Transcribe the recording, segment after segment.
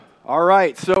All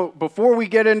right, so before we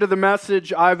get into the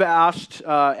message, I've asked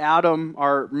Adam,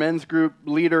 our men's group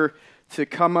leader, to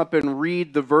come up and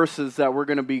read the verses that we're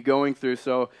going to be going through.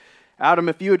 So, Adam,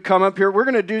 if you would come up here, we're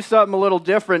going to do something a little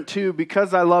different too,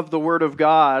 because I love the Word of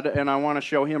God and I want to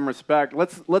show Him respect.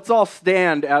 Let's all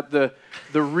stand at the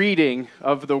reading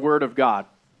of the Word of God.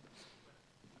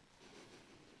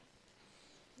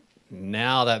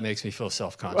 Now that makes me feel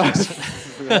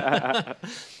self-conscious. Well,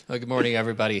 good morning,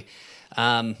 everybody.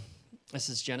 This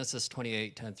is Genesis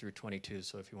 28, 10 through 22,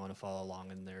 so if you want to follow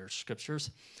along in their scriptures,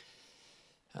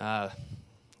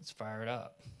 let's fire it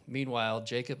up. Meanwhile,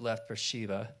 Jacob left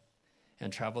Beersheba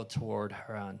and traveled toward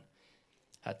Haran.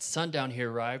 At sundown, he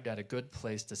arrived at a good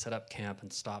place to set up camp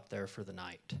and stop there for the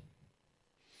night.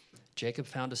 Jacob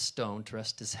found a stone to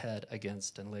rest his head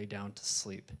against and lay down to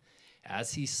sleep.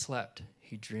 As he slept,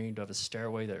 he dreamed of a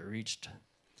stairway that reached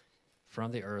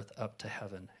from the earth up to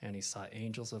heaven, and he saw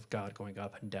angels of God going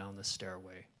up and down the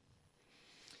stairway.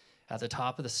 At the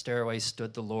top of the stairway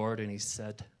stood the Lord, and he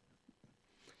said,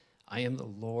 I am the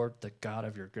Lord, the God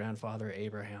of your grandfather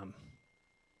Abraham,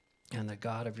 and the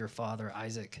God of your father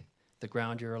Isaac. The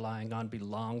ground you are lying on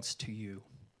belongs to you.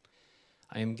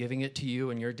 I am giving it to you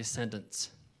and your descendants.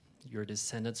 Your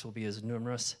descendants will be as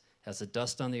numerous as the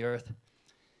dust on the earth.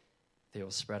 They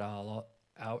will spread all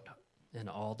out in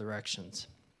all directions,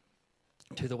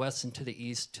 to the west and to the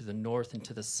east, to the north and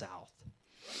to the south.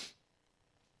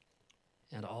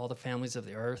 And all the families of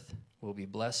the earth will be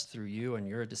blessed through you and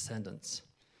your descendants.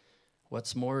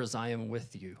 What's more is I am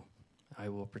with you. I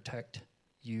will protect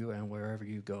you and wherever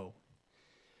you go.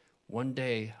 One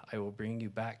day I will bring you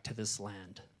back to this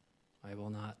land. I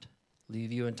will not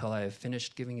leave you until I have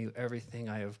finished giving you everything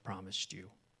I have promised you.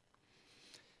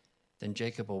 Then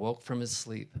Jacob awoke from his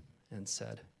sleep and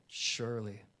said,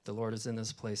 Surely the Lord is in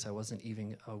this place. I wasn't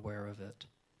even aware of it.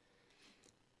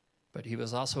 But he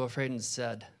was also afraid and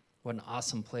said, What an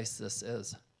awesome place this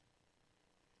is.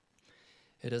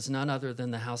 It is none other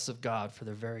than the house of God, for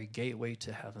the very gateway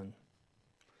to heaven.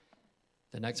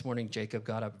 The next morning Jacob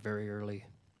got up very early.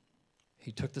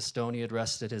 He took the stone he had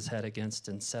rested his head against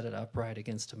and set it upright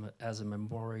against him as a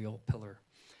memorial pillar.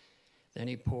 Then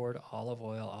he poured olive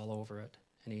oil all over it,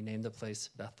 and he named the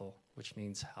place Bethel, which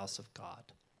means house of God,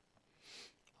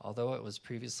 although it was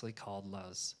previously called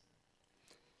Luz.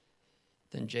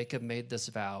 Then Jacob made this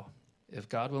vow, If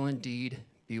God will indeed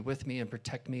be with me and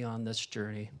protect me on this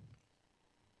journey,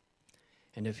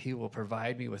 and if he will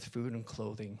provide me with food and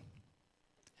clothing,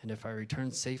 and if I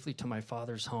return safely to my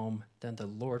father's home, then the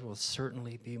Lord will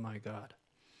certainly be my God.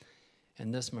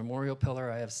 And this memorial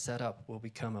pillar I have set up will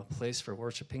become a place for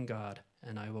worshiping God,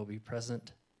 and I will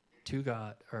present to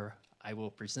God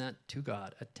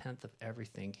a tenth of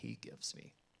everything he gives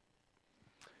me.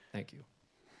 Thank you.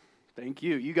 Thank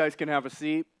you. You guys can have a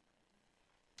seat.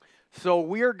 So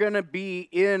we're going to be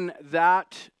in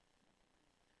that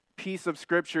piece of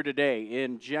scripture today,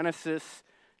 in Genesis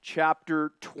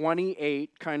chapter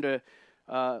 28, kind of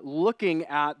looking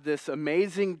at this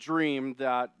amazing dream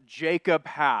that Jacob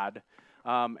had.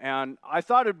 And I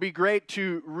thought it'd be great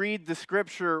to read the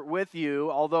scripture with you,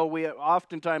 although we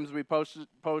post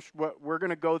what we're going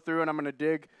to go through, and I'm going to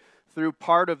dig through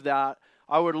part of that.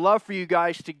 I would love for you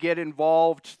guys to get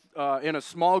involved in a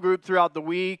small group throughout the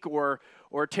week, or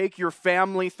take your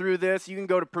family through this. You can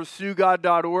go to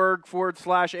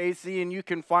pursuegod.org/AC, and you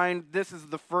can find, this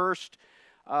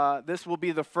will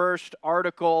be the first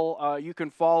article. You can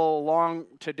follow along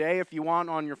today if you want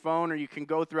on your phone, or you can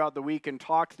go throughout the week and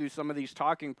talk through some of these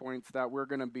talking points that we're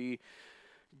going to be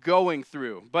going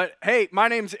through. But hey, my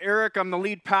name's Eric. I'm the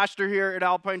lead pastor here at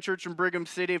Alpine Church in Brigham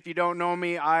City. If you don't know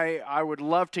me, I would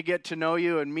love to get to know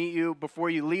you and meet you before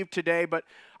you leave today. But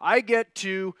I get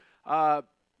to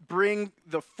bring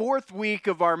the fourth week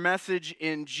of our message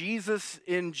in Jesus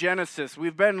in Genesis.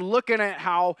 We've been looking at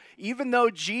how, even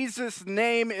though Jesus'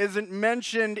 name isn't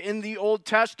mentioned in the Old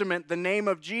Testament, the name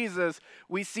of Jesus,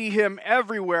 we see him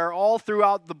everywhere, all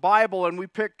throughout the Bible, and we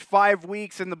picked 5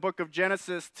 weeks in the book of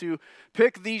Genesis to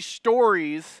pick these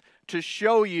stories to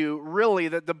show you really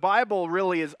that the Bible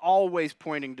really is always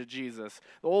pointing to Jesus.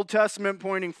 The Old Testament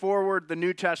pointing forward, the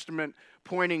New Testament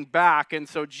pointing back. And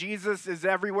so Jesus is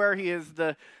everywhere. He is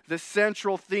the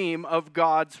central theme of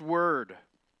God's Word.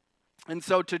 And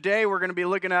so today we're going to be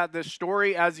looking at this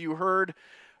story, as you heard,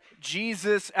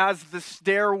 Jesus as the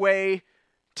stairway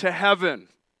to heaven.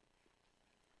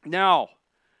 Now,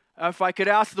 if I could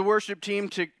ask the worship team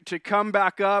to come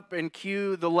back up and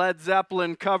cue the Led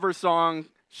Zeppelin cover song,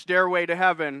 Stairway to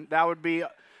Heaven, that would be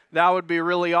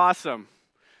really awesome.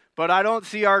 But I don't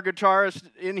see our guitarist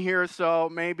in here, so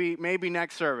maybe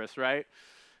next service, right?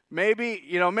 maybe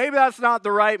that's not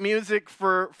the right music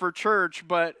for church,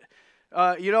 but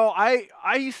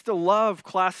I used to love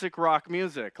classic rock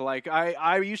music. Like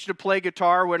I used to play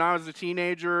guitar when I was a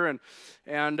teenager, and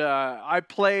I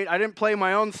didn't play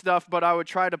my own stuff, but I would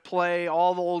try to play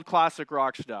all the old classic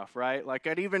rock stuff, right? Like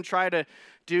I'd even try to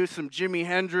do some Jimi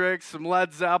Hendrix, some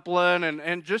Led Zeppelin,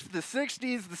 and just the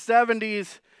 60s, the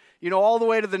 70s, all the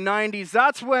way to the 90s.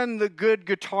 That's when the good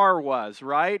guitar was,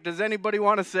 right? Does anybody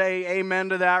want to say amen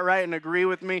to that, right, and agree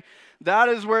with me? That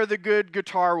is where the good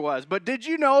guitar was. But did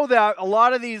you know that a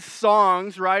lot of these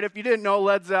songs, right, if you didn't know,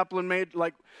 Led Zeppelin made,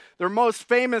 like, their most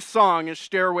famous song is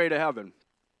Stairway to Heaven,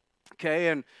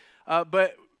 okay?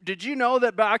 But did you know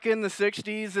that back in the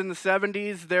 60s and the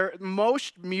 70s,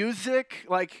 most music,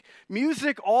 like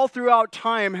music all throughout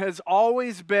time, has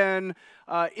always been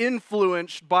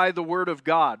influenced by the Word of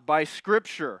God, by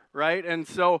Scripture, right? And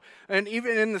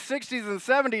even in the 60s and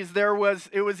 70s,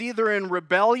 it was either in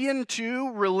rebellion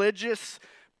to religious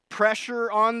pressure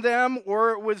on them,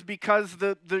 or it was because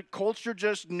the culture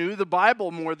just knew the Bible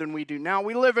more than we do. Now,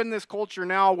 we live in this culture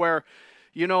now where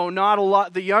not a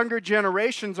lot, the younger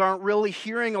generations aren't really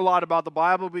hearing a lot about the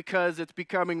Bible because it's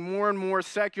becoming more and more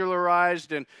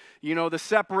secularized, and, the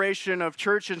separation of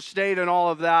church and state and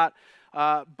all of that.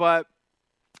 But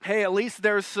hey, at least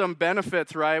there's some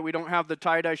benefits, right? We don't have the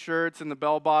tie-dye shirts and the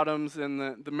bell-bottoms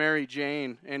and the Mary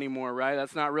Jane anymore, right?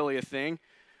 That's not really a thing.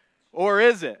 Or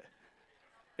is it?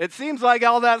 It seems like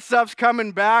all that stuff's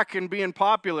coming back and being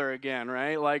popular again,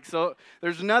 right? Like, so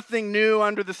there's nothing new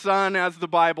under the sun, as the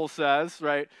Bible says,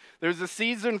 right? There's a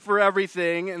season for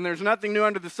everything, and there's nothing new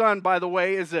under the sun, by the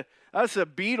way, that's a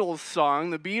Beatles song.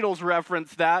 The Beatles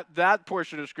reference that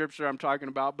portion of Scripture I'm talking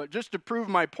about. But just to prove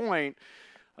my point,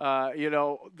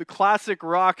 the classic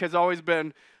rock has always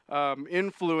been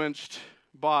influenced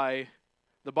by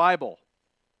the Bible.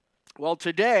 Well,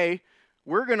 today,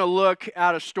 we're going to look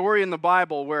at a story in the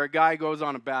Bible where a guy goes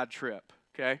on a bad trip,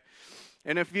 okay?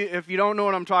 And if you don't know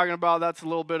what I'm talking about, that's a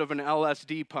little bit of an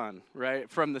LSD pun, right,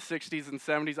 from the 60s and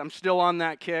 70s. I'm still on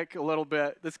that kick a little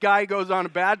bit. This guy goes on a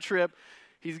bad trip.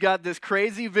 He's got this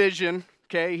crazy vision,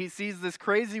 okay? He sees this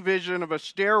crazy vision of a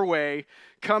stairway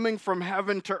coming from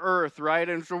heaven to earth, right?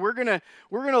 And so we're gonna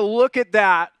look at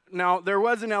that. Now, there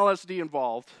was an LSD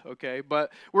involved, okay?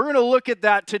 But we're going to look at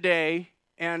that today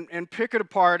and pick it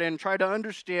apart and try to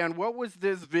understand what was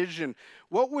this vision,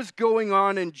 what was going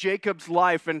on in Jacob's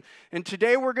life. And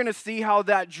today we're going to see how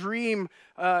that dream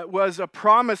was a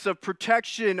promise of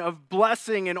protection, of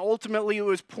blessing, and ultimately it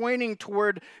was pointing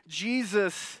toward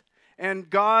Jesus and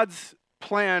God's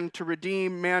plan to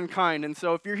redeem mankind. And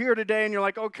so if you're here today and you're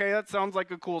like, okay, that sounds like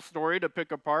a cool story to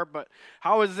pick apart, but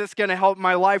how is this going to help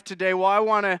my life today? Well, I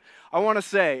want to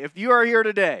say, if you are here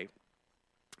today,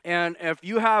 and if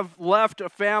you have left a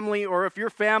family, or if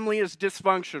your family is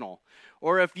dysfunctional,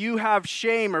 or if you have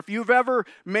shame, or if you've ever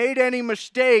made any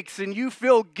mistakes and you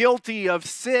feel guilty of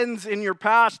sins in your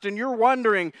past and you're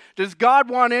wondering, does God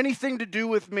want anything to do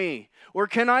with me? Or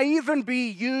can I even be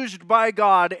used by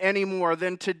God anymore?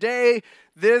 Then today,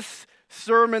 this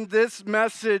sermon, this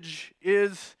message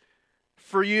is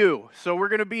for you. So we're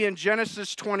going to be in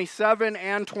Genesis 27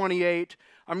 and 28.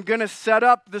 I'm going to set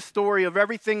up the story of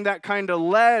everything that kind of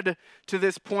led to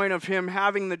this point of him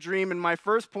having the dream. And my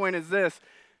first point is this: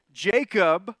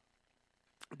 Jacob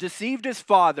deceived his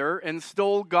father and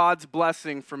stole God's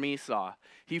blessing from Esau.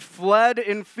 He fled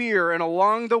in fear, and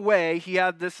along the way, he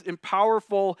had this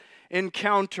powerful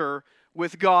encounter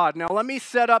with God. Now, let me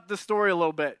set up the story a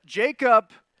little bit.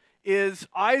 Jacob is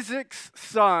Isaac's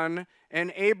son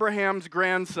and Abraham's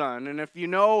grandson. And if you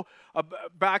know,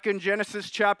 back in Genesis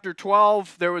chapter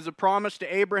 12, there was a promise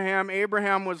to Abraham.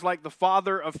 Abraham was like the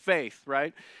father of faith,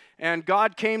 right? And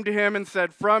God came to him and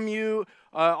said, from you,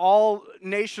 all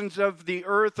nations of the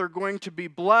earth are going to be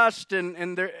blessed,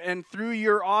 and through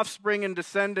your offspring and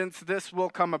descendants, this will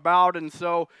come about. And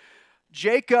so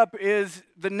Jacob is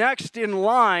the next in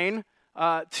line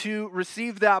to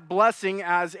receive that blessing,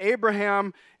 as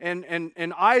Abraham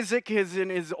and Isaac is in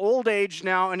his old age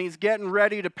now, and he's getting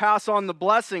ready to pass on the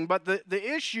blessing. But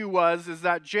the issue is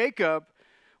that Jacob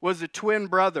was a twin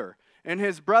brother, and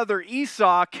his brother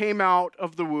Esau came out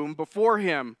of the womb before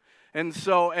him. And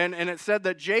so, and it said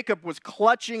that Jacob was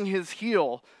clutching his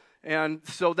heel. And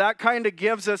so that kind of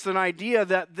gives us an idea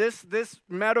that this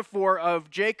metaphor of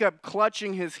Jacob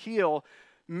clutching his heel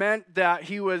meant that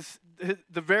he was,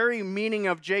 the very meaning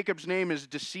of Jacob's name is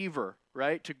deceiver,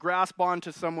 right? To grasp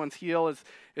onto someone's heel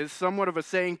is somewhat of a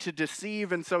saying, to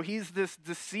deceive. And so he's this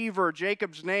deceiver.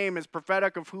 Jacob's name is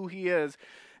prophetic of who he is.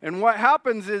 And what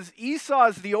happens is Esau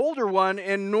is the older one,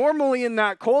 and normally in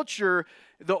that culture,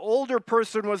 the older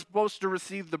person was supposed to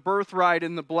receive the birthright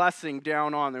and the blessing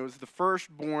down on. It was the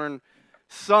firstborn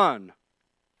son.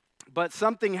 But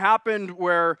something happened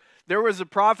where there was a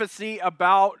prophecy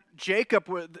about Jacob.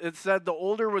 It said the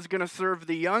older was going to serve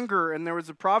the younger, and there was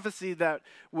a prophecy that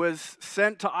was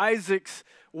sent to Isaac's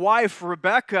wife,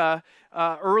 Rebekah,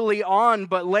 early on.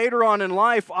 But later on in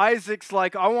life, Isaac's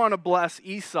like, I want to bless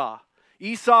Esau.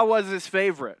 Esau was his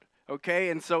favorite, okay?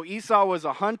 And so Esau was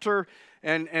a hunter,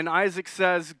 and Isaac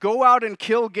says, go out and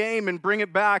kill game and bring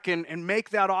it back and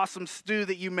make that awesome stew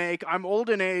that you make. I'm old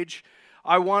in age.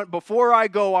 Before I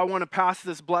go, I want to pass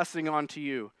this blessing on to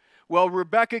you. Well,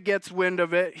 Rebekah gets wind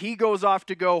of it. He goes off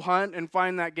to go hunt and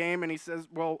find that game, and he says,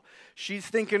 well, she's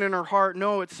thinking in her heart,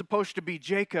 no, it's supposed to be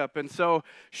Jacob. And so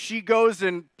she goes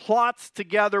and plots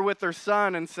together with her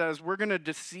son and says, we're going to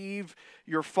deceive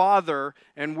your father,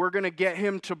 and we're going to get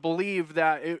him to believe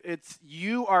that it's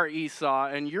you are Esau,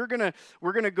 and we're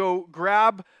going to go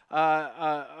grab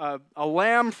a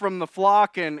lamb from the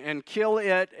flock and kill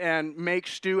it and make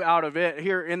stew out of it.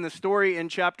 Here in the story in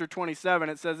chapter 27,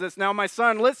 it says this, now my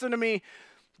son, listen to me,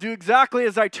 do exactly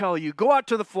as I tell you. Go out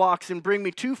to the flocks and bring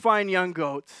me 2 fine young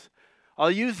goats.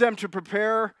 I'll use them to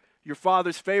prepare your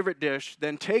father's favorite dish.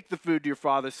 Then take the food to your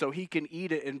father so he can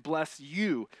eat it and bless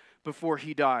you before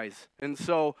he dies. And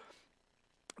so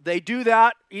they do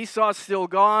that. Esau's still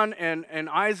gone, and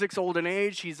Isaac's old in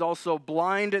age. He's also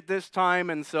blind at this time,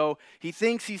 and so he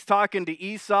thinks he's talking to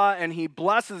Esau, and he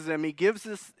blesses him. He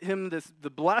gives him the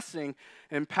blessing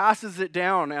and passes it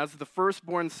down as the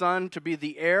firstborn son to be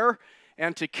the heir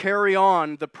and to carry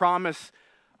on the promise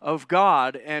of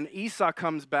God. And Esau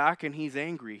comes back, and he's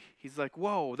angry. He's like,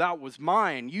 whoa, that was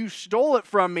mine. You stole it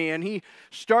from me. And he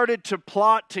started to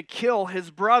plot to kill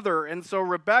his brother. And so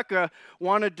Rebekah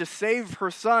wanted to save her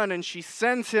son, and she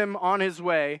sends him on his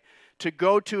way to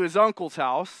go to his uncle's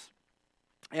house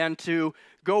and to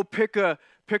go pick a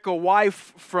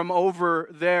wife from over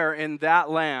there in that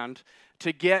land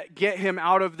to get him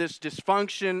out of this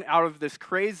dysfunction, out of this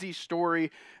crazy story.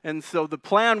 And so the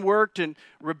plan worked, and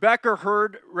Rebekah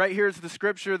heard, right here's the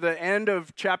scripture, the end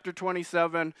of chapter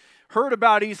 27, heard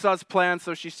about Esau's plan,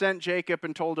 so she sent Jacob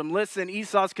and told him, listen,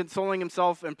 Esau's consoling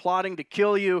himself and plotting to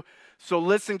kill you, so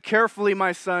listen carefully,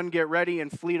 my son, get ready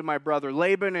and flee to my brother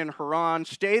Laban in Haran.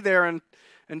 Stay there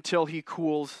until he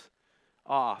cools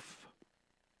off.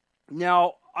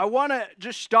 Now, I want to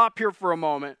just stop here for a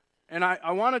moment. And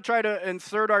I want to try to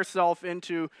insert ourselves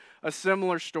into a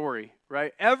similar story,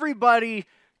 right? Everybody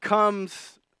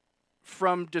comes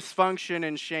from dysfunction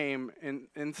and shame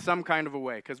in some kind of a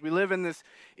way, because we live in this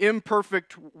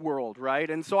imperfect world, right?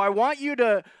 And so I want you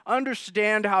to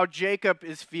understand how Jacob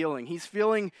is feeling. He's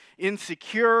feeling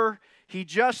insecure. He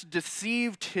just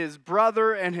deceived his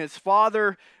brother and his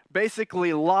father,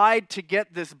 basically lied to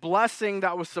get this blessing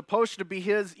that was supposed to be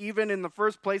his even in the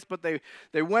first place, but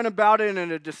they went about it in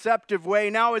a deceptive way.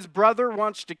 Now his brother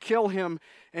wants to kill him,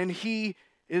 and he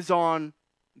is on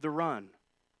the run.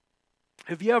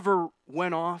 Have you ever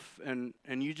went off and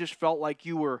you just felt like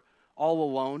you were all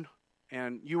alone,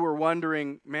 and you were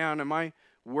wondering, man, am I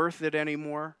worth it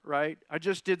anymore, right? I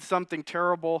just did something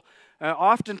terrible.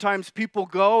 Oftentimes people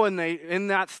go and in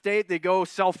that state, they go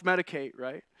self-medicate,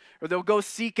 right? Or they'll go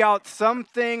seek out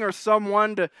something or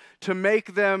someone to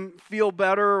make them feel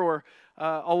better. Or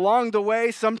along the way,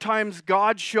 sometimes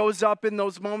God shows up in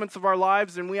those moments of our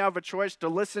lives, and we have a choice to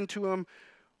listen to him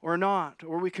or not.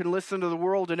 Or we can listen to the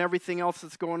world and everything else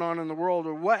that's going on in the world.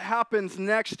 Or what happens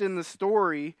next in the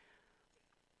story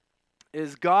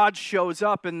is God shows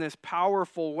up in this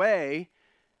powerful way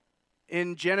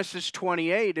in Genesis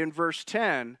 28 in verse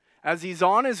 10. As he's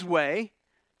on his way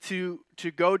to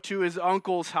go to his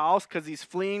uncle's house because he's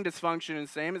fleeing dysfunction and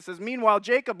shame. It says, meanwhile,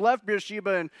 Jacob left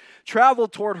Beersheba and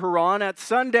traveled toward Haran. At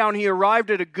sundown, he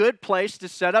arrived at a good place to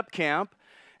set up camp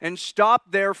and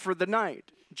stopped there for the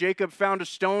night. Jacob found a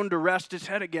stone to rest his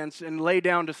head against and lay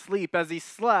down to sleep. As he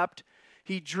slept,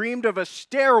 he dreamed of a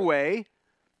stairway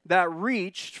that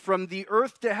reached from the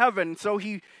earth to heaven. So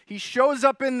he shows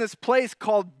up in this place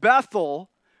called Bethel,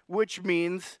 which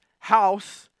means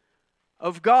house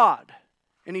of God.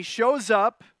 And he shows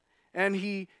up, and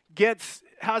he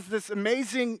has this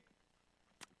amazing,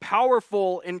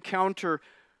 powerful encounter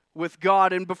with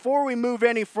God. And before we move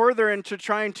any further into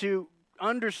trying to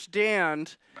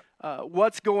understand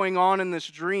what's going on in this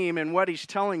dream and what he's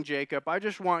telling Jacob, I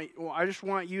just want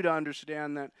you to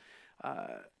understand that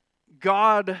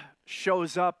God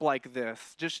shows up like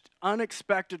this, just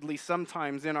unexpectedly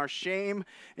sometimes in our shame,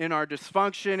 in our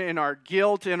dysfunction, in our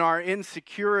guilt, in our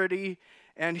insecurity.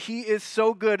 And he is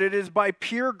so good. It is by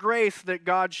pure grace that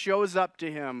God shows up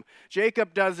to him.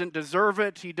 Jacob doesn't deserve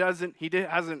it.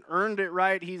 Hasn't earned it,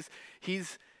 right?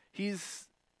 He's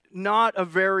not a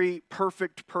very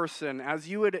perfect person, as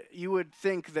you would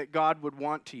think that God would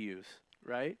want to use,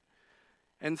 right?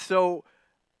 And so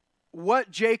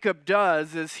what Jacob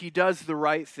does is he does the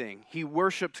right thing. He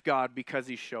worships God because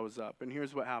he shows up. And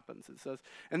here's what happens. It says,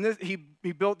 and he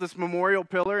built this memorial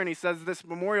pillar, and he says, this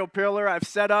memorial pillar I've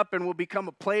set up and will become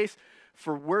a place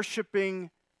for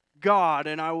worshiping God,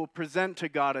 and I will present to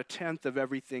God a tenth of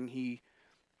everything he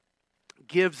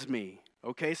gives me.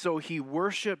 Okay, so he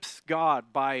worships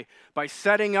God by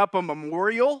setting up a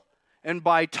memorial and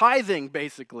by tithing,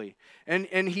 basically.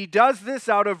 And he does this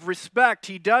out of respect.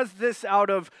 He does this out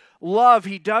of love.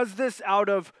 He does this out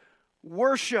of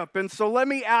worship. And so let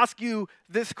me ask you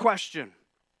this question.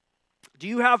 Do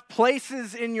you have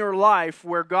places in your life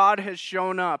where God has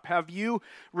shown up? Have you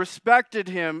respected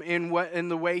him in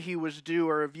the way he was due,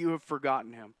 or have you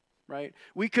forgotten him? Right?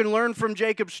 We can learn from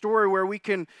Jacob's story where we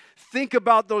can think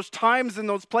about those times and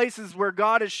those places where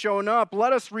God has shown up.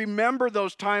 Let us remember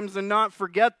those times and not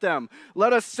forget them.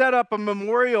 Let us set up a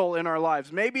memorial in our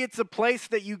lives. Maybe it's a place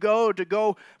that you go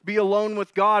to be alone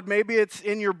with God. Maybe it's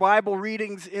in your Bible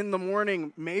readings in the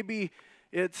morning. Maybe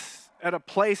it's at a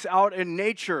place out in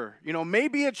nature.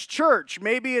 Maybe it's church.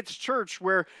 Maybe it's church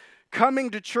where coming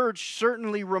to church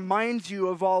certainly reminds you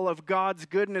of all of God's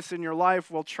goodness in your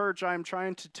life. Well, church, I'm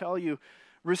trying to tell you,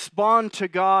 respond to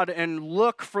God and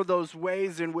look for those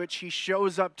ways in which he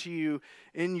shows up to you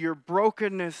in your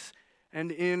brokenness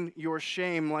and in your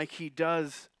shame, like he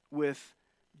does with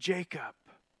Jacob.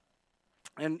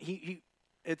 And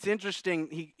it's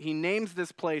interesting, he names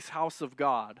this place House of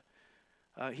God.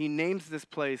 He names this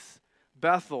place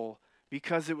Bethel,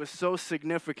 because it was so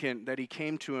significant that he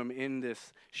came to him in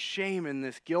this shame and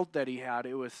this guilt that he had.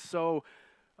 It was so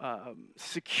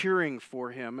securing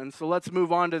for him. And so let's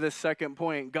move on to this second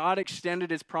point. God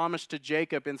extended his promise to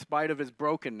Jacob in spite of his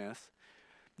brokenness.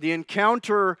 The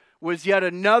encounter was yet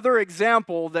another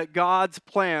example that God's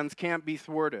plans can't be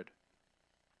thwarted.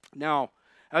 Now,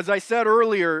 as I said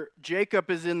earlier,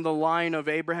 Jacob is in the line of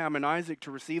Abraham and Isaac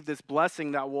to receive this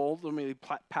blessing that will ultimately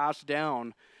pass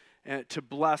down to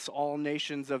bless all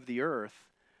nations of the earth.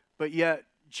 But yet,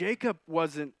 Jacob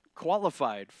wasn't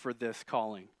qualified for this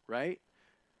calling, right?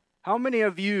 How many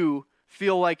of you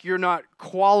feel like you're not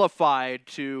qualified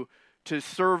to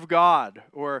serve God,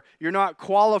 or you're not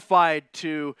qualified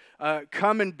to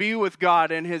come and be with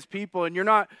God and his people, and you're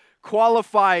not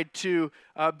qualified to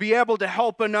be able to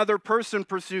help another person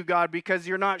pursue God because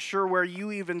you're not sure where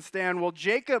you even stand? Well,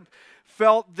 Jacob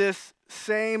felt this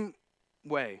same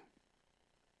way.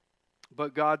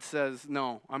 But God says,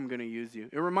 no, I'm going to use you.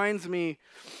 It reminds me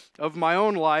of my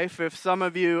own life. If some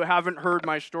of you haven't heard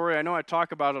my story, I know I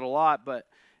talk about it a lot, but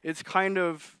it's kind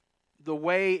of the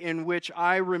way in which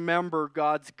I remember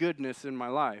God's goodness in my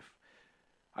life.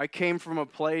 I came from a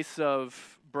place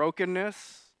of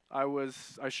brokenness.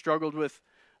 I struggled with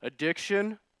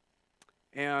addiction,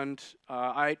 and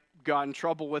I got in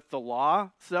trouble with the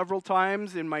law several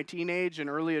times in my teenage and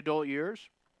early adult years.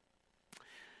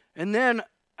 And then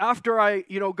after I,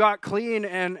 got clean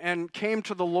and came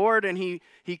to the Lord, and he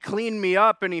cleaned me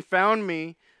up and he found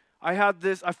me, I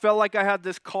felt like I had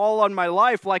this call on my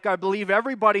life, like I believe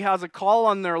everybody has a call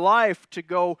on their life to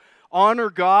go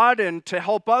honor God and to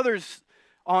help others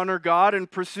honor God and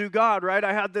pursue God, right?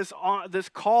 I had this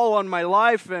call on my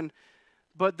life,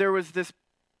 but there was this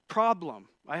problem.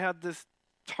 I had this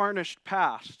tarnished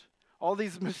past. All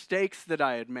these mistakes that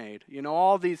I had made,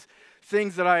 all these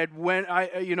things that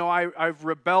I've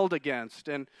rebelled against.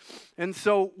 And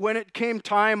so when it came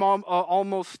time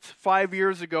almost 5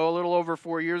 years ago, a little over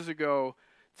 4 years ago,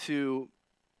 to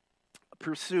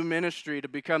pursue ministry, to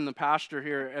become the pastor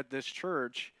here at this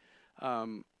church,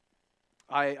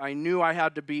 I knew I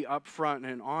had to be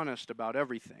upfront and honest about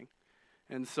everything.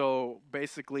 And so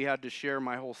basically had to share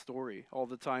my whole story, all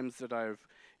the times that I've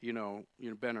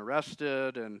been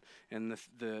arrested, and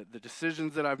the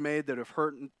decisions that I've made that have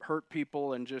hurt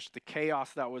people, and just the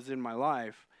chaos that was in my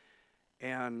life.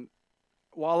 And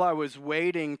while I was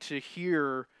waiting to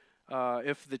hear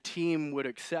if the team would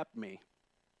accept me,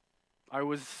 I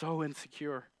was so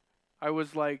insecure. I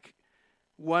was like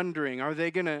wondering, are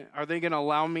they gonna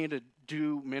allow me to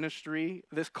do ministry?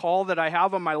 This call that I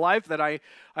have on my life that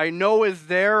I know is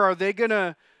there, are they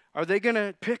gonna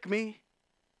pick me?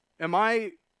 Am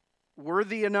I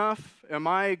worthy enough? Am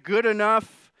I good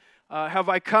enough? Have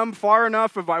I come far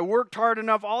enough? Have I worked hard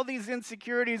enough? All these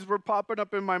insecurities were popping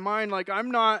up in my mind. Like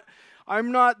I'm not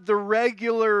the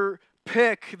regular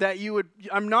pick that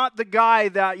I'm not the guy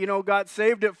that, got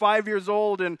saved at 5 years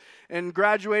old and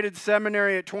graduated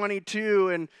seminary at 22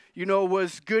 and,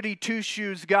 was goody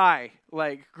two-shoes guy,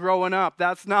 like growing up.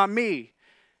 That's not me.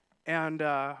 And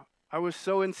I was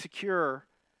so insecure.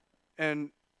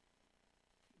 And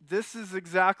this is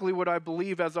exactly what I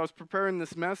believe as I was preparing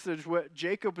this message, what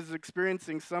Jacob is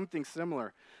experiencing something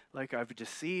similar. Like, I've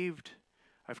deceived,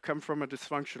 I've come from a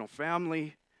dysfunctional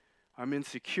family, I'm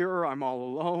insecure, I'm all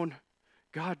alone.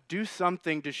 God, do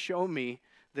something to show me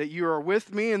that you are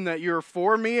with me and that you're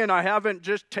for me and I haven't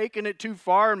just taken it too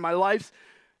far and my life's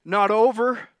not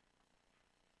over.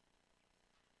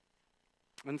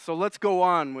 And so let's go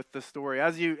on with the story.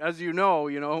 As you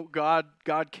know,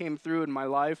 God came through in my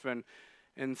life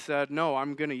and said, no,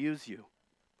 I'm going to use you.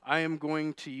 I am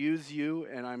going to use you,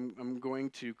 and I'm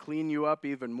going to clean you up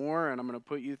even more, and I'm going to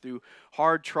put you through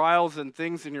hard trials and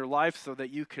things in your life so that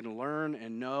you can learn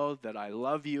and know that I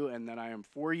love you and that I am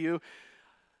for you.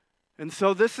 And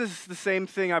so this is the same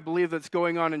thing I believe that's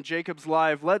going on in Jacob's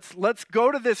life. Let's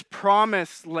go to this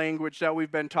promise language that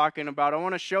we've been talking about. I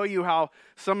want to show you how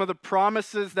some of the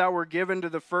promises that were given to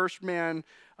the first man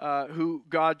who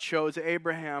God chose,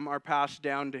 Abraham, are passed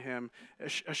down to him,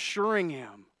 assuring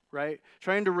him, right?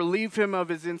 Trying to relieve him of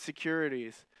his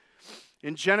insecurities.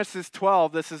 In Genesis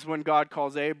 12, this is when God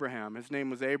calls Abraham. His name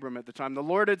was Abram at the time. The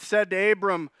Lord had said to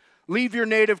Abram, leave your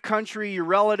native country, your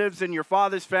relatives, and your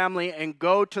father's family, and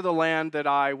go to the land that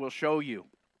I will show you.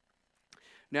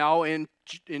 Now in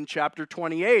chapter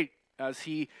 28, as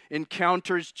he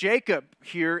encounters Jacob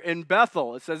here in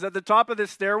Bethel, it says, at the top of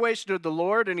this stairway stood the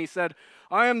Lord, and he said,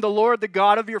 I am the Lord, the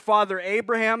God of your father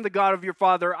Abraham, the God of your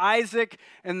father Isaac,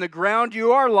 and the ground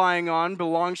you are lying on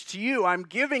belongs to you. I'm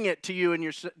giving it to you and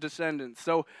your descendants.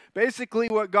 So basically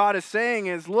what God is saying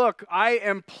is, look, I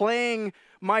am playing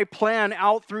my plan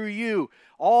out through you.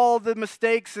 All the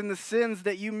mistakes and the sins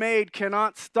that you made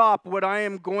cannot stop what I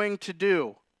am going to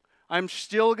do. I'm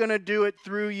still going to do it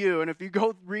through you. And if you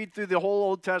go read through the whole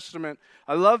Old Testament,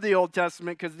 I love the Old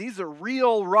Testament because these are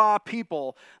real, raw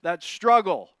people that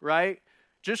struggle, right?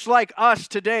 Just like us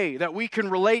today that we can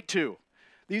relate to.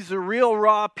 These are real,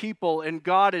 raw people, and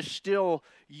God is still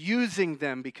using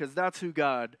them because that's who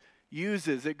God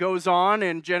uses. It goes on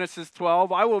in Genesis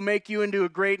 12, I will make you into a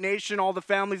great nation. All the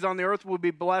families on the earth will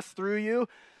be blessed through you.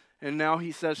 And now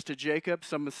he says to Jacob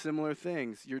some similar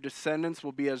things. Your descendants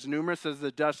will be as numerous as the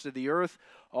dust of the earth.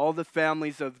 All the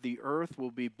families of the earth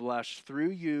will be blessed through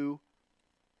you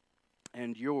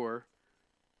and your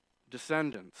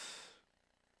descendants.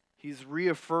 He's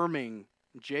reaffirming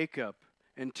Jacob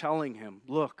and telling him,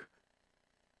 look,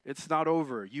 it's not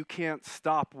over. You can't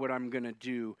stop what I'm going to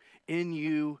do in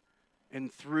you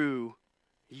and through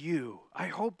you. I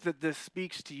hope that this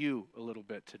speaks to you a little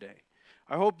bit today.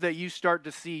 I hope that you start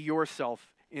to see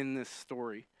yourself in this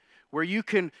story, where you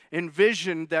can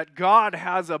envision that God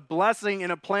has a blessing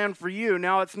and a plan for you.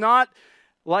 Now, it's not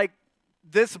like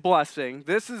this blessing.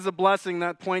 This is a blessing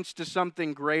that points to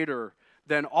something greater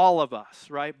than all of us,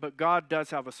 right? But God does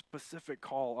have a specific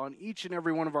call on each and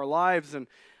every one of our lives, and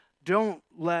don't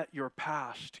let your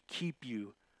past keep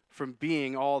you from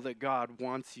being all that God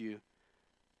wants you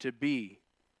to be.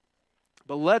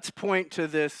 But let's point to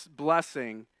this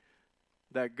blessing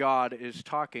that God is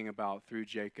talking about through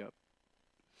Jacob.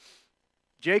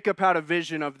 Jacob had a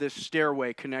vision of this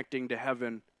stairway connecting to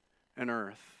heaven and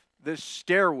earth. This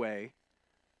stairway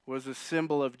was a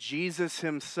symbol of Jesus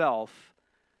himself,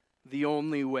 the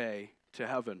only way to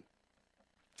heaven.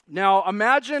 Now,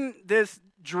 imagine this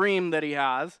dream that he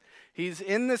has. He's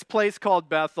in this place called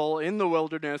Bethel in the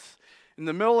wilderness, in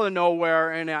the middle of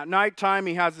nowhere, and at nighttime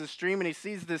he has this dream and he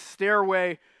sees this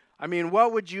stairway. I mean,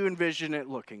 what would you envision it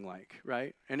looking like,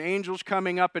 right? And angels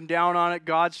coming up and down on it,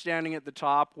 God standing at the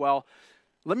top. Well,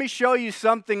 let me show you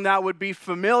something that would be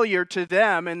familiar to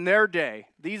them in their day.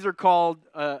 These are called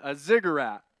a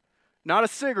ziggurat. Not a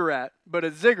cigarette, but a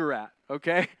ziggurat,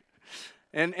 okay?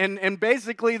 And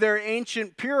basically they're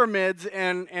ancient pyramids,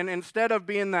 and instead of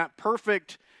being that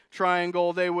perfect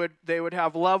triangle, they would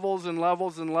have levels and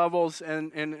levels and levels,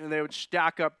 and they would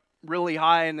stack up really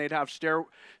high, and they'd have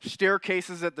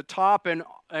staircases at the top,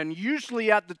 and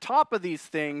usually at the top of these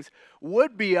things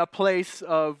would be a place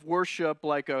of worship,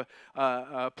 like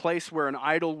a place where an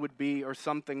idol would be or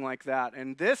something like that.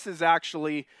 And this is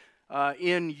actually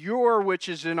in Ur, which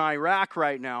is in Iraq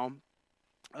right now,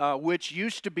 which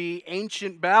used to be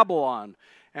ancient Babylon.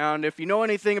 And if you know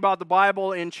anything about the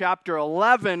Bible, in chapter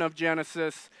 11 of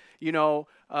Genesis,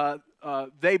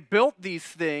 they built these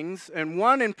things, and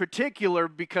one in particular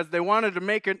because they wanted to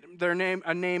make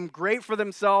a name great for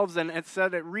themselves, and it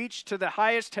said it reached to the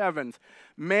highest heavens.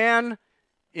 Man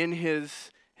in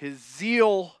his his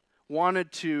zeal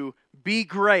wanted to be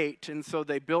great, and so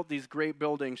they built these great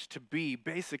buildings to be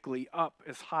basically up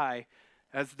as high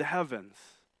as the heavens.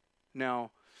 Now,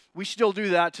 we still do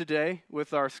that today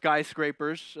with our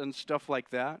skyscrapers and stuff like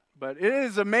that, but it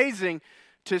is amazing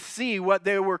to see what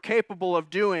they were capable of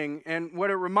doing, and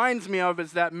what it reminds me of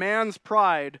is that man's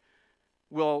pride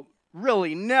will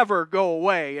really never go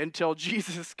away until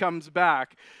Jesus comes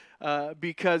back,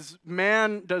 because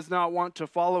man does not want to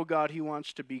follow God. He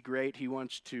wants to be great. He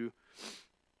wants to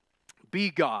be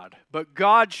God, but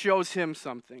God shows him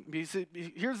something.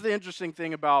 Here's the interesting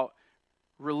thing about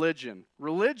religion.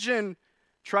 Religion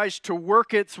tries to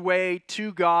work its way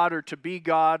to God or to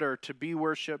be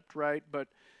worshipped, right?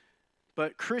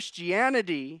 But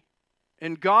Christianity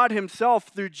and God himself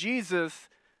through Jesus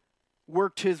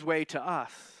worked his way to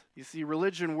us. You see,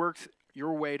 religion works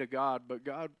your way to God, but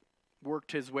God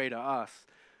worked his way to us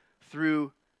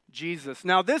through Jesus.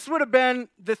 Now, this would have been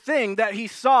the thing that he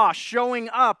saw showing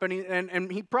up,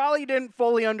 and he probably didn't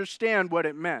fully understand what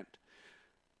it meant.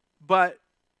 But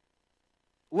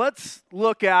let's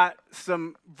look at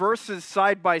some verses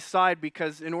side by side,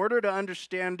 because in order to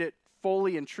understand it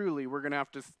fully and truly, we're going to have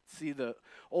to see the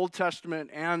Old Testament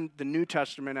and the New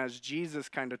Testament as Jesus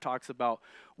kind of talks about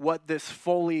what this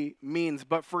fully means.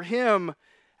 But for him,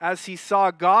 as he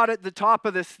saw God at the top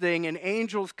of this thing and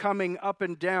angels coming up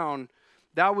and down,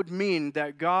 that would mean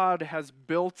that God has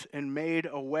built and made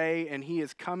a way, and he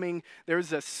is coming.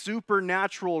 There's a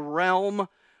supernatural realm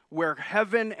where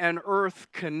heaven and earth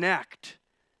connect.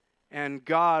 And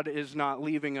God is not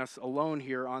leaving us alone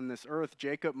here on this earth.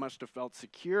 Jacob must have felt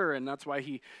secure, and that's why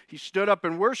he stood up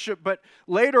and worshiped. But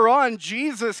later on,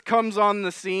 Jesus comes on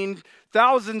the scene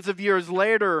thousands of years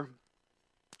later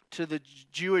to the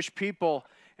Jewish people,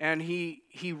 and he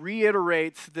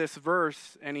reiterates this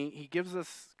verse, and he gives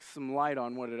us some light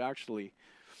on what it actually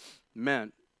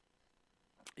meant.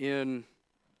 In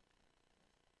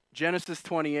Genesis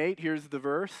 28, here's the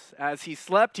verse. As he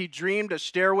slept, he dreamed a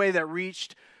stairway that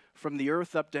reached from the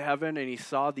earth up to heaven, and he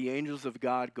saw the angels of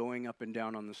God going up and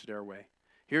down on the stairway.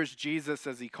 Here's Jesus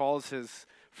as he calls his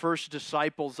first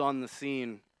disciples on the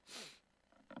scene.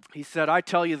 He said, I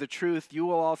tell you the truth, you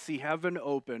will all see heaven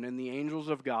open and the angels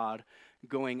of God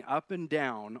going up and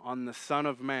down on the Son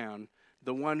of Man,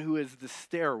 the one who is the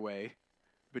stairway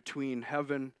between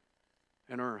heaven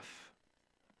and earth.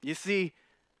 You see,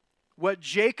 what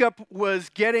Jacob was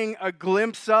getting a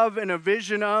glimpse of and a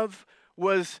vision of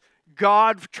was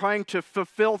God trying to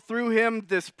fulfill through him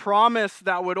this promise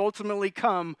that would ultimately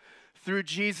come through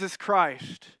Jesus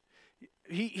Christ.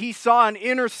 He saw an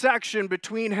intersection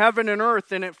between heaven and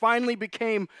earth, and it finally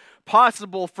became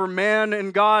possible for man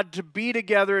and God to be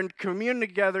together and commune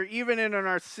together, even in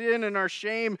our sin and our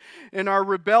shame and our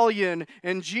rebellion.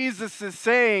 And Jesus is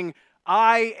saying,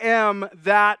 I am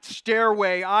that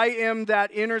stairway. I am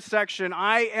that intersection.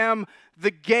 I am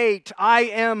the gate. I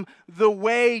am the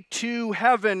way to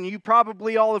heaven. You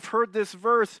probably all have heard this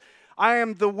verse. I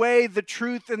am the way, the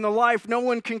truth, and the life. No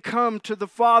one can come to the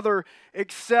Father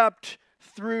except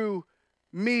through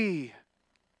me.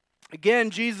 Again,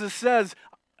 Jesus says,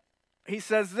 he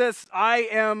says this,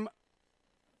 John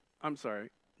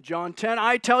 10,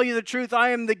 I tell you the truth, I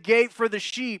am the gate for the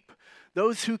sheep.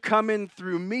 Those who come in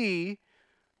through me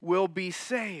will be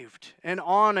saved. And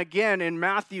on again in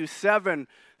Matthew 7,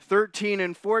 13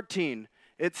 and 14,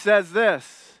 it says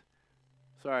this.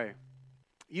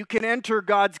 You can enter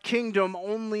God's kingdom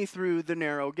only through the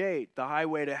narrow gate. The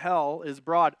highway to hell is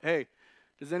broad. Hey,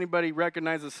 does anybody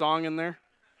recognize a song in there?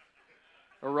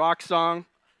 A rock song?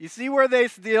 You see where they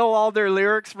steal all their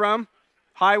lyrics from?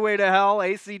 Highway to hell,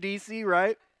 AC/DC,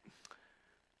 right?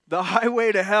 The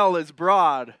highway to hell is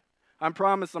broad. I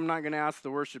promise I'm not going to ask the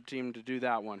worship team to do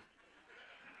that one.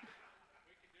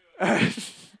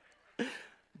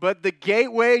 But the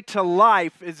gateway to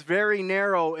life is very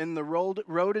narrow, and the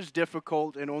road is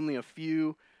difficult, and only a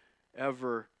few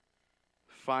ever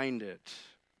find it.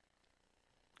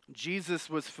 Jesus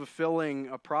was fulfilling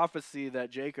a prophecy that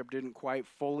Jacob didn't quite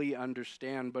fully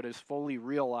understand, but is fully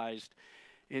realized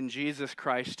in Jesus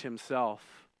Christ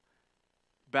himself.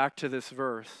 Back to this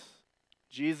verse.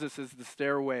 Jesus is the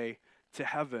stairway to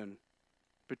heaven,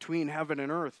 between heaven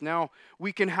and earth. Now,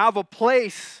 we can have a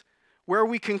place where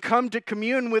we can come to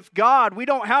commune with God. We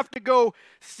don't have to go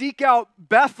seek out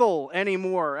Bethel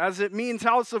anymore, as it means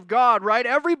house of God, right?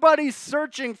 Everybody's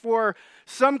searching for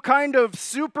some kind of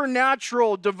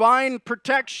supernatural, divine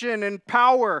protection and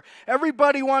power.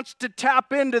 Everybody wants to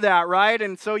tap into that, right?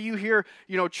 And so you hear,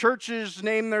 churches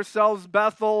name themselves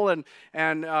Bethel, and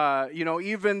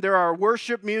even there are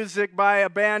worship music by a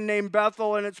band named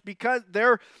Bethel, and it's because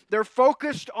they're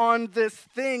focused on this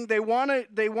thing. They want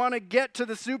to get to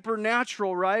the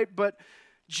supernatural, right? But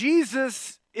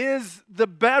Jesus is the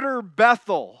better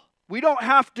Bethel. We don't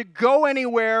have to go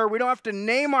anywhere. We don't have to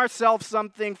name ourselves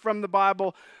something from the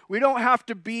Bible. We don't have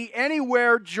to be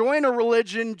anywhere, join a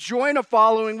religion, join a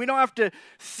following. We don't have to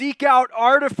seek out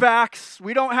artifacts.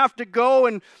 We don't have to go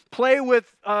and play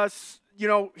with,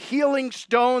 healing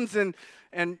stones. And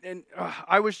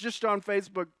I was just on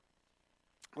Facebook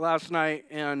last night,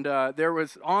 and there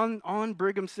was on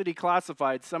Brigham City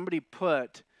Classified, somebody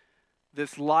put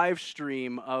this live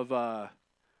stream of a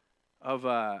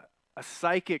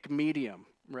psychic medium,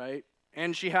 right?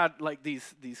 And she had like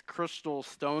these crystal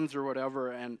stones or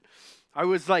whatever, and I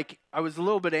was a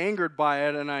little bit angered by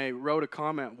it, and I wrote a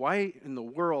comment, why in the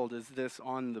world is this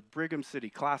on the Brigham City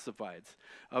Classifieds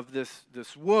of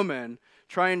this woman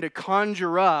trying to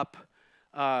conjure up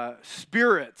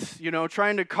spirits,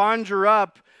 trying to conjure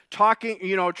up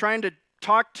trying to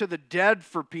talk to the dead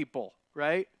for people,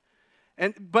 right?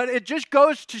 But it just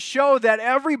goes to show that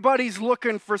everybody's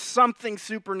looking for something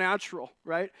supernatural,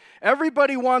 right?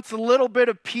 Everybody wants a little bit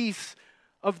of piece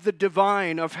of the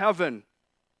divine, of heaven.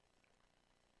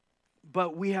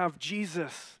 But we have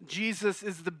Jesus. Jesus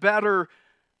is the better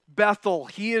Bethel.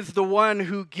 He is the one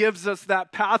who gives us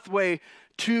that pathway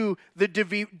to the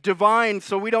divine,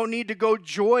 so we don't need to go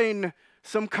join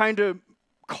some kind of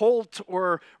cult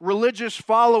or religious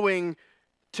following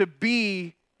to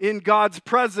be in God's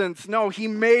presence. No, he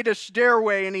made a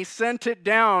stairway and he sent it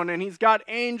down, and he's got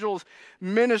angels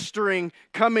ministering,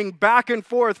 coming back and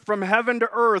forth from heaven to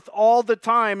earth all the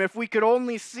time. If we could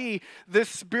only see this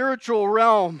spiritual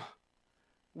realm,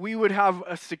 we would have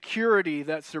a security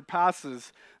that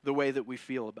surpasses the way that we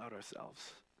feel about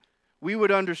ourselves. We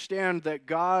would understand that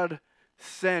God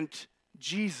sent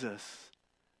Jesus,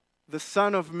 the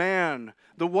Son of Man,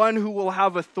 the one who will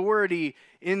have authority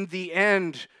in the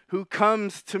end, who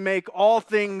comes to make all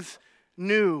things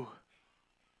new.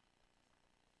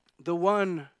 The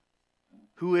one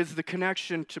who is the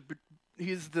connection to,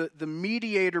 he's the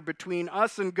mediator between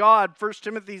us and God. 1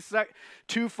 Timothy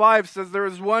 2:5 says there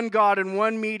is one God and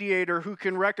one mediator who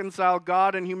can reconcile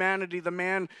God and humanity, the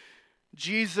man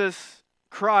Jesus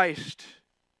Christ.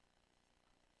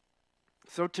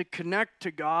 So to connect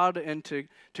to God and to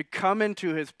come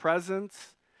into his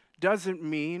presence doesn't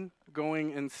mean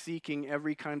going and seeking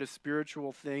every kind of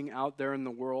spiritual thing out there in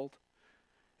the world.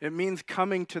 It means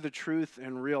coming to the truth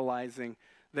and realizing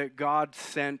that God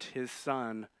sent his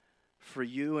Son for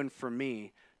you and for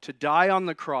me to die on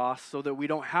the cross so that we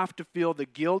don't have to feel the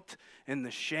guilt and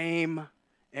the shame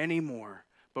anymore.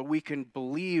 But we can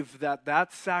believe that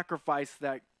that sacrifice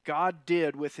that God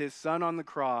did with his Son on the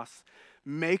cross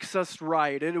makes us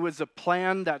right. It was a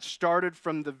plan that started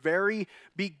from the very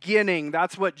beginning.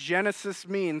 That's what Genesis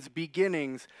means,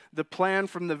 beginnings. The plan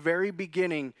from the very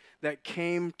beginning that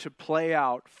came to play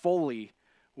out fully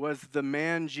was the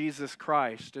man Jesus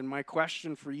Christ. And my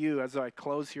question for you as I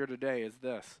close here today is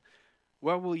this: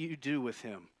 what will you do with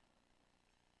him?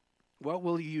 What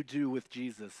will you do with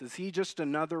Jesus? Is he just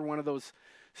another one of those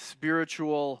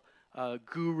spiritual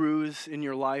gurus in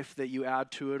your life that you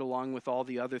add to it along with all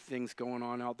the other things going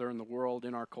on out there in the world,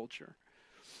 in our culture?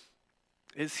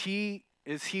 Is he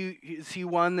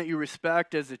one that you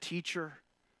respect as a teacher,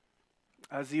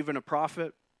 as even a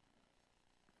prophet?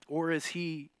 Or is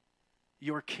he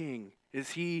your king?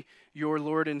 Is he your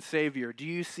Lord and Savior? Do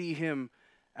you see him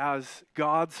as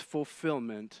God's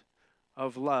fulfillment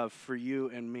of love for you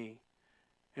and me?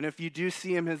 And if you do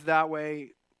see him as that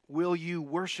way, will you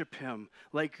worship him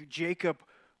like Jacob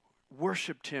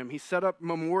worshiped him? He set up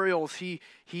memorials. He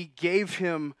gave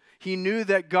him. He knew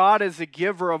that God is a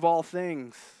giver of all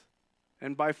things.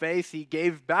 And by faith, he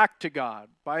gave back to God.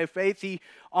 By faith, he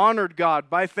honored God.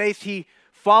 By faith, he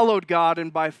followed God.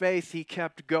 And by faith, he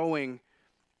kept going,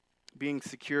 being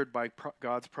secured by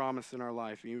God's promise in our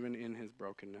life, even in his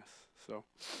brokenness. So,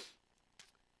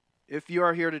 if you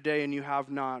are here today and you have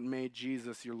not made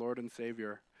Jesus your Lord and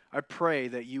Savior, I pray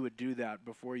that you would do that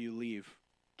before you leave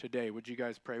today. Would you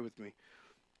guys pray with me?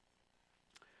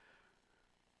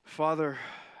 Father,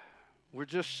 we're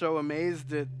just so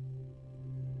amazed at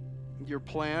your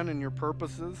plan and your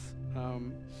purposes.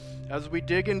 As we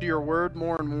dig into your word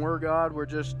more and more, God,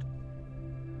 it's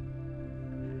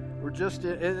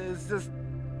just,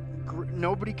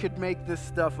 nobody could make this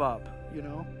stuff up, you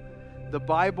know? The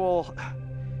Bible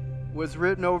was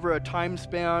written over a time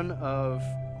span of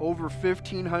over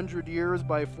 1,500 years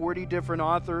by 40 different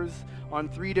authors on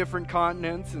 3 different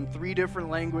continents and 3 different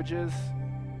languages.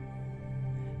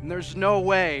 And there's no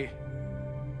way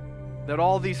that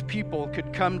all these people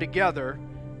could come together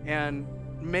and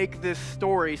make this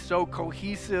story so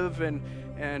cohesive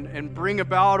and bring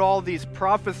about all these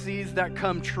prophecies that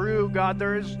come true. God,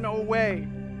 there is no way.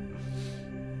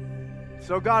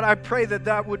 So God, I pray that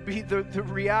that would be the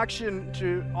reaction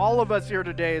to all of us here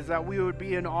today, is that we would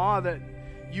be in awe that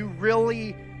you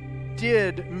really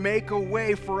did make a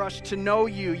way for us to know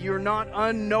you. You're not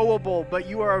unknowable, but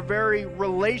you are a very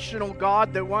relational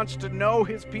God that wants to know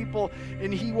his people,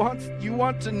 and you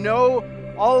want to know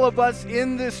all of us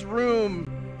in this room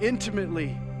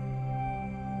intimately.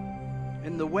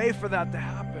 And the way for that to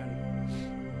happen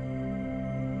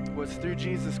was through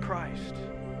Jesus Christ.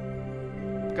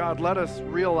 God, let us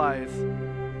realize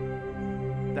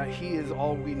that he is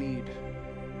all we need.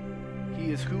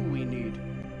 He is who we need.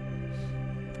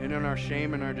 And in our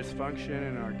shame and our dysfunction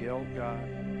and our guilt, God,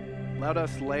 let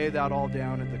us lay that all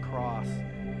down at the cross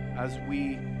as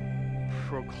we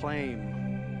proclaim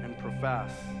and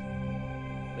profess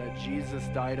that Jesus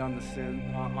died on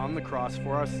the cross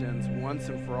for our sins once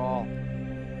and for all,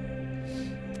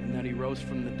 and that he rose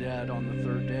from the dead on the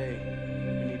 3rd day,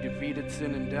 and he defeated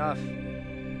sin and death.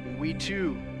 And we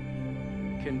too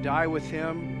can die with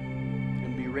him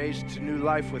and be raised to new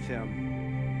life with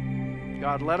him.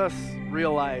 God, let us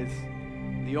realize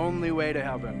the only way to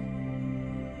heaven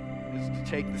is to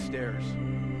take the stairs.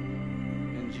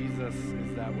 And Jesus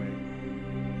is that way.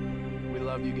 We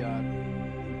love you, God.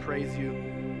 We praise you.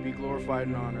 Be glorified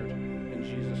and honored. In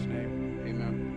Jesus' name, amen.